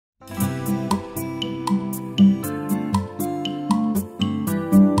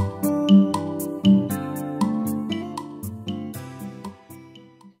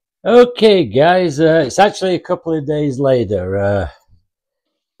Okay, guys, it's actually a couple of days later.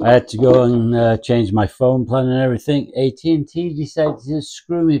 I had to go and change my phone plan and everything. AT&T decided to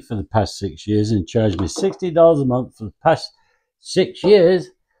screw me for the past 6 years and charge me $60 a month for the past 6 years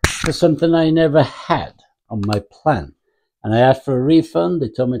for something I never had on my plan. And I asked for a refund. They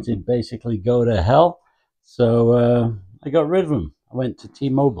told me to basically go to hell. So I got rid of them. I went to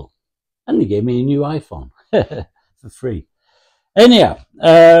T-Mobile and they gave me a new iPhone for free. Anyhow,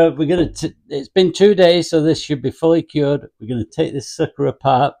 it's been 2 days, so this should be fully cured. We're going to take this sucker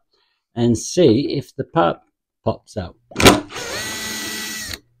apart and see if the part pops out.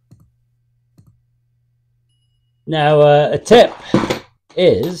 Now, a tip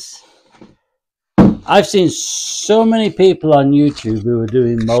is, I've seen so many people on YouTube who are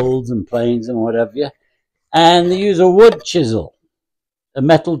doing molds and planes and whatever, and they use a wood chisel, a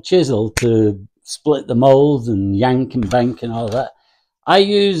metal chisel, to split the molds and yank and bank and all that. I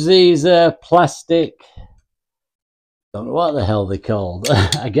use these plastic, don't know what the hell they're called.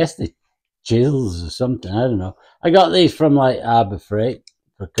 I guess they're chisels or something, I don't know. I got these from like Harbor Freight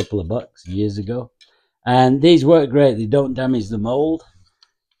for a couple of bucks years ago, and these work great. They don't damage the mold,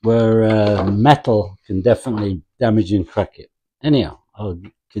 where metal can definitely damage and crack it. Anyhow, I'll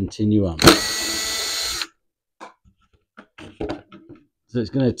continue on. So it's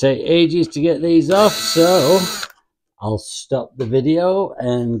going to take ages to get these off, so I'll stop the video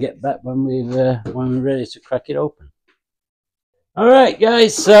and get back when we're ready to crack it open. All right,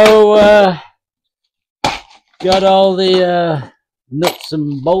 guys. So got all the nuts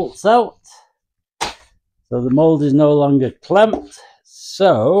and bolts out. So the mold is no longer clamped.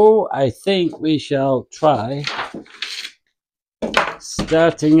 So I think we shall try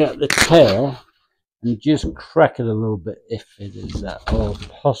starting at the tail and just crack it a little bit, if it is at all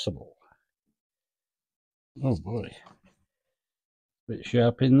possible. Oh boy, bit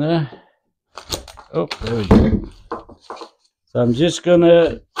sharp in there. Oh, there we go. So I'm just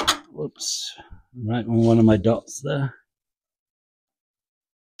gonna, whoops, right on one of my dots there.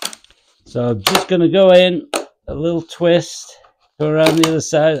 So I'm just gonna go in, a little twist, go around the other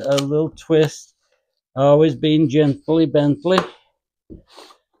side, a little twist, always being gently.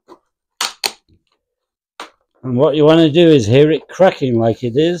 And what you want to do is hear it cracking like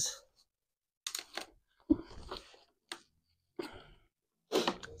it is.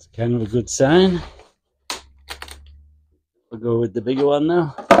 It's kind of a good sign. We'll go with the bigger one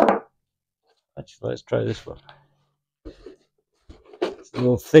now. Actually, let's try this one. It's a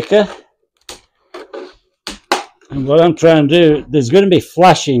little thicker. And what I'm trying to do, there's going to be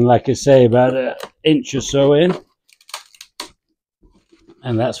flashing, like I say, about an inch or so in.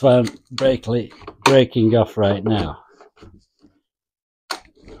 And that's why I'm breaking off right now.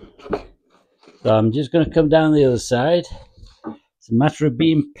 So I'm just going to come down the other side. It's a matter of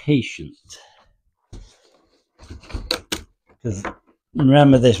being patient. Because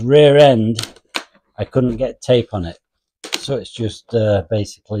remember, this rear end, I couldn't get tape on it. So it's just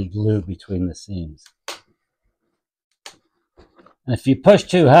basically glue between the seams. And if you push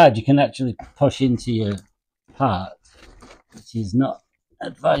too hard, you can actually push into your part, which is not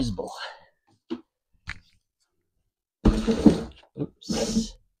advisable.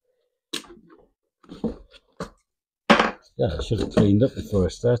 Oops. God, I should have cleaned up before I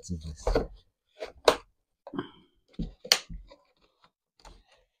started this.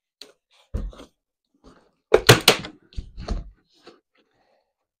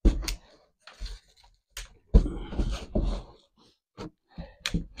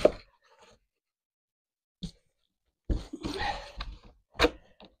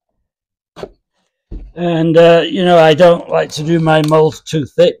 And you know, I don't like to do my molds too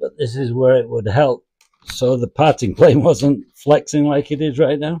thick, but this is where it would help. So the parting plane wasn't flexing like it is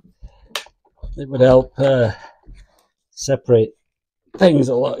right now. It would help separate things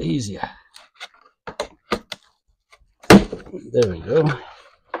a lot easier. There we go.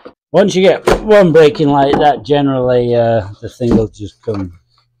 Once you get one breaking like that, generally the thing will just come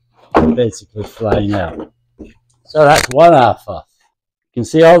basically flying out. So that's one half off. You can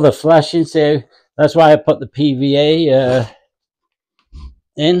see all the flashing, so that's why I put the PVA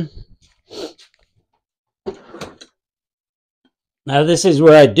in. Now this is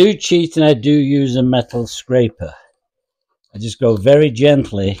where I do cheat, and I do use a metal scraper. I just go very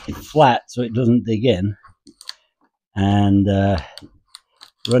gently flat so it doesn't dig in, and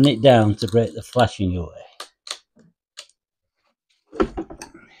run it down to break the flashing away.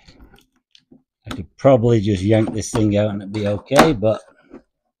 I could probably just yank this thing out and it'd be okay, but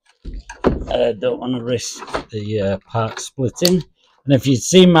I don't want to risk the part splitting. And if you'd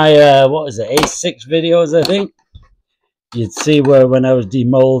seen my, what was it, A6 videos, I think, you'd see where when I was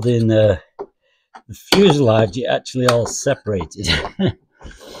demolding the fuselage, it actually all separated.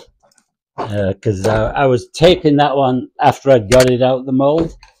 Because I was taping that one after I'd got it out of the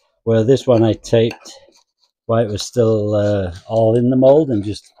mold, where this one I taped while it was still all in the mold and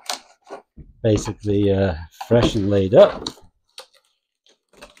just basically fresh and laid up.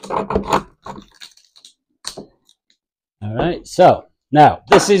 Alright, so now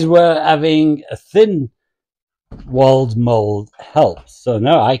this is where having a thin walled mold helps. So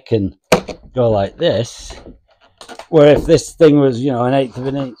now I can go like this, where if this thing was, you know, 1/8 of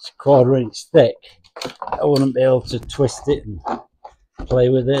an inch, 1/4 inch thick, I wouldn't be able to twist it and play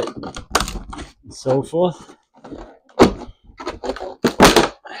with it and so forth.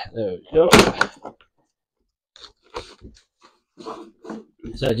 There we go.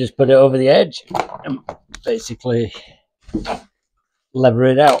 So I just put it over the edge and basically lever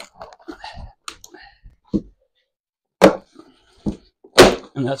it out.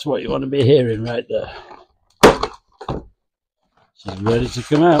 And that's what you want to be hearing right there. She's ready to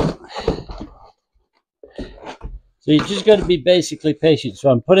come out. So you just got to be basically patient. So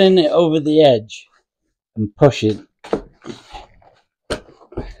I'm putting it over the edge and pushing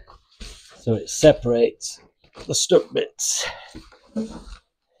so it separates the stuck bits.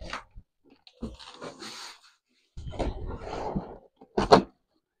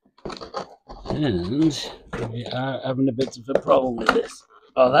 And we are having a bit of a problem with this.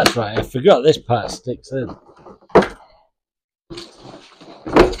 Oh, that's right, I forgot this part sticks in.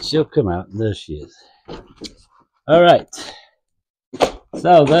 She'll come out. There she is. Alright,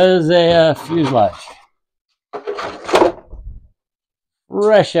 so there's a fuselage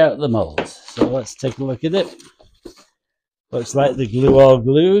fresh out of the mold. So let's take a look at it. Looks like the glue all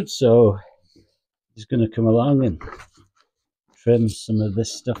glued, so I'm just going to come along and trim some of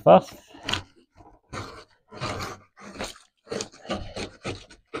this stuff off.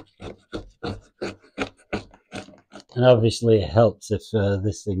 And obviously it helps if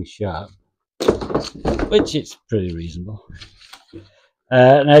this thing's sharp, which it's pretty reasonable.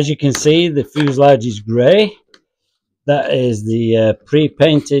 And as you can see, the fuselage is grey. That is the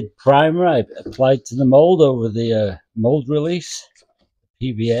pre-painted primer I applied to the mold over the mold release,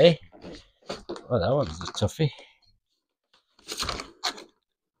 PVA. Oh, that one's a toughie.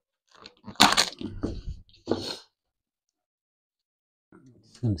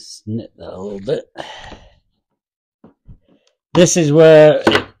 Just going to snip that a little bit. This is where,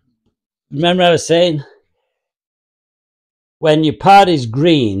 remember I was saying, when your part is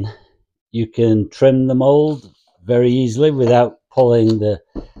green, you can trim the mold very easily without pulling the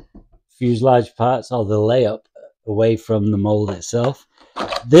fuselage parts or the layup away from the mold itself.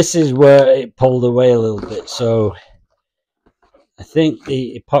 This is where it pulled away a little bit, so I think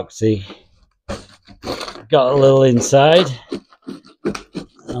the epoxy got a little inside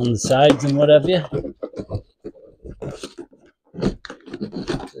on the sides and whatever.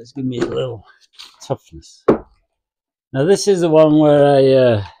 Let's give me a little toughness. Now this is the one where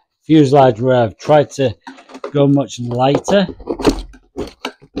I fuselage where I've tried to go much lighter,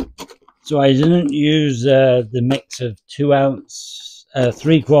 so I didn't use the mix of 2 ounce,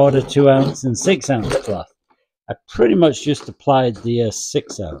 3/4, 2 ounce and 6 ounce cloth. I pretty much just applied the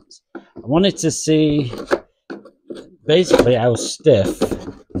 6 ounce. I wanted to see basically how stiff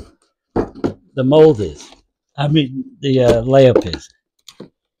the mold is, I mean the layup is.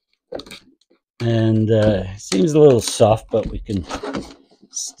 And it seems a little soft, but we can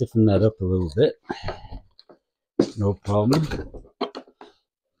stiffen that up a little bit. No problem.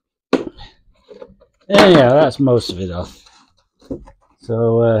 Anyhow, that's most of it off.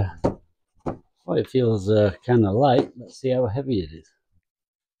 So, well, it feels kind of light. Let's see how heavy it is.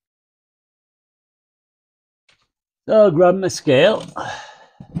 So I'll grab my scale.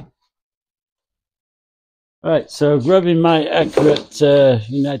 Right, so grabbing my accurate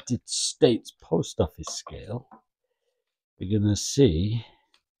United States Post Office scale, we're going to see,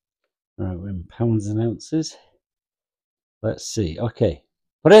 right, we're in pounds and ounces. Let's see, okay.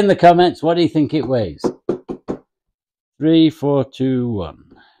 Put in the comments, what do you think it weighs? 3, 4, 2,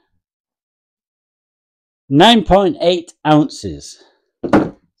 1. 9.8 ounces.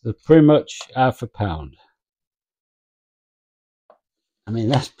 So pretty much half a pound. I mean,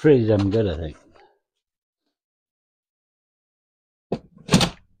 that's pretty damn good, I think.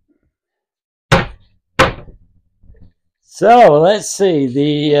 So let's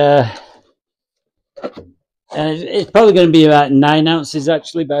see, and it's probably going to be about 9 ounces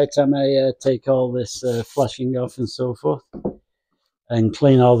actually by the time I take all this flashing off and so forth and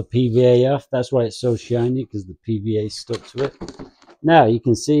clean all the PVA off. That's why it's so shiny, because the PVA stuck to it. Now you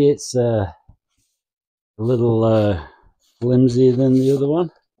can see it's a little flimsier than the other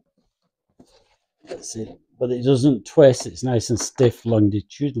one. That's it. But it doesn't twist. It's nice and stiff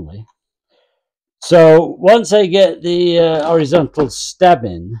longitudinally. So once I get the horizontal stab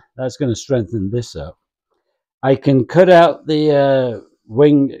in, that's going to strengthen this up. I can cut out the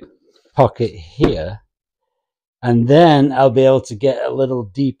wing pocket here, and then I'll be able to get a little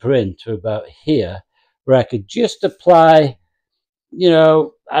deeper into about here, where I could just apply, you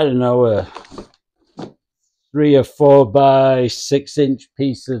know, I don't know, a 3 or 4 by 6 inch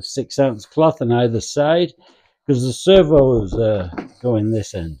piece of 6-ounce cloth on either side, because the servos go in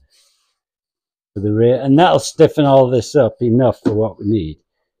this end for the rear, and that'll stiffen all this up enough for what we need.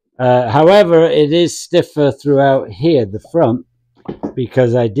 However, it is stiffer throughout here, the front,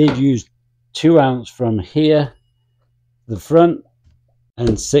 because I did use 2-ounce from here to the front and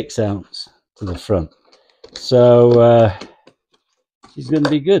 6-ounce to the front. So she's going to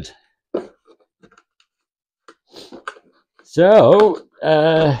be good. So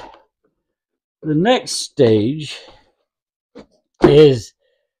the next stage is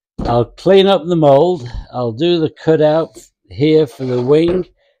I'll clean up the mold. I'll do the cutout here for the wing,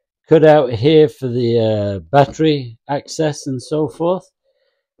 cut out here for the battery access and so forth,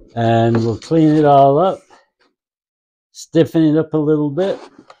 and we'll clean it all up, stiffen it up a little bit,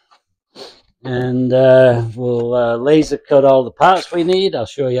 and we'll laser cut all the parts we need. I'll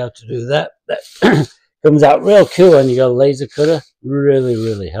show you how to do that. That comes out real cool when you got a laser cutter.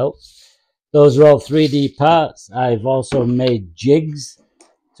 Really helps. Those are all 3D parts. I've also made jigs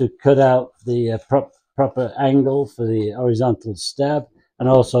to cut out the proper angle for the horizontal stab, and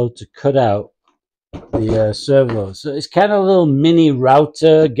also to cut out the servos. So it's kind of a little mini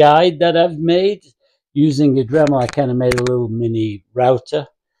router guide that I've made using a Dremel. I kind of made a little mini router,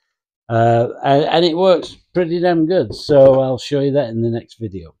 and it works pretty damn good. So I'll show you that in the next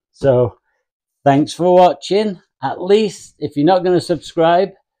video. So thanks for watching. At least if you're not going to subscribe,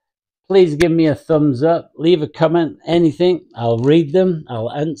 please give me a thumbs up, leave a comment, anything. I'll read them,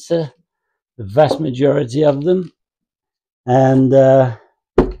 I'll answer the vast majority of them, and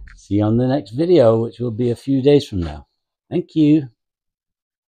see you on the next video, which will be a few days from now. Thank you.